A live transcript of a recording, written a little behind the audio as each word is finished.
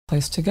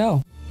place to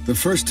go. The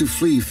first to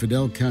flee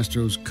Fidel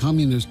Castro's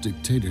communist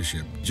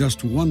dictatorship,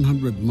 just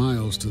 100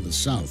 miles to the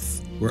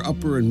south, were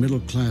upper and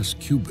middle-class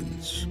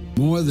Cubans,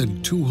 more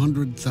than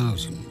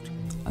 200,000.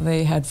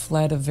 They had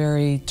fled a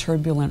very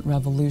turbulent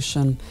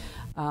revolution.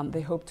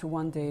 They hope to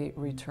one day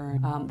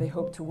return. They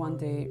hope to one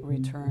day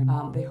return.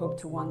 They hope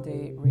to one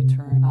day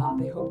return.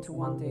 They hope to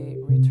one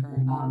day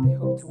return. They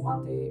hope to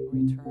one day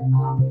return.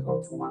 They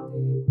hope to one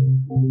day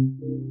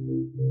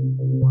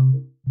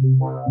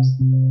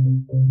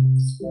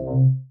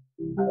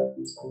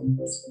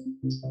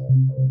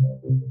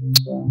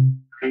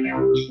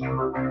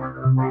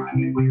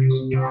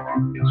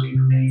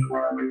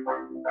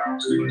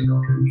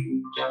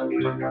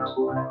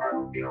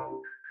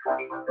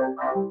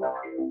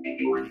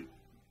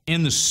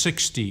In the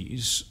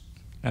 60s,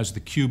 as the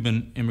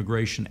Cuban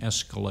immigration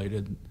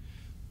escalated,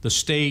 the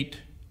state,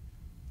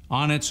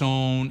 on its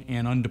own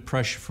and under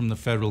pressure from the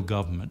federal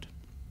government,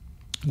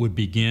 would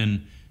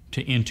begin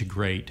to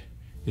integrate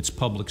its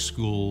public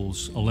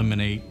schools,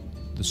 eliminate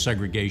the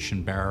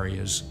segregation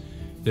barriers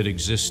that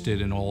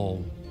existed in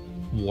all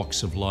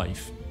walks of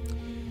life.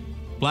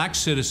 Black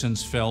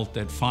citizens felt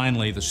that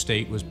finally the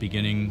state was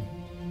beginning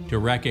to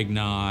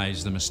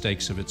recognize the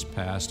mistakes of its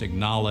past,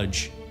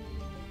 acknowledge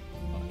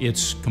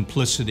its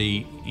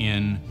complicity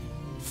in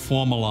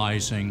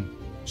formalizing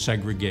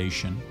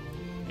segregation.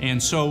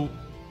 And so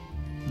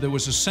there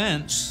was a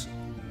sense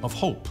of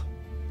hope.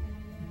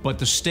 But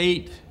the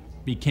state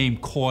became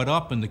caught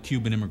up in the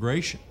Cuban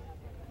immigration,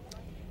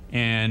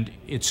 and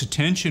its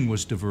attention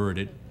was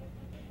diverted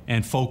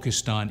and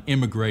focused on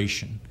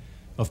immigration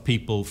of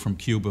people from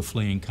Cuba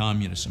fleeing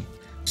communism.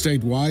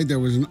 Statewide, there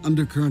was an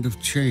undercurrent of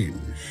change.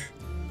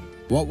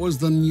 What was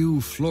the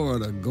new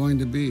Florida going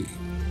to be?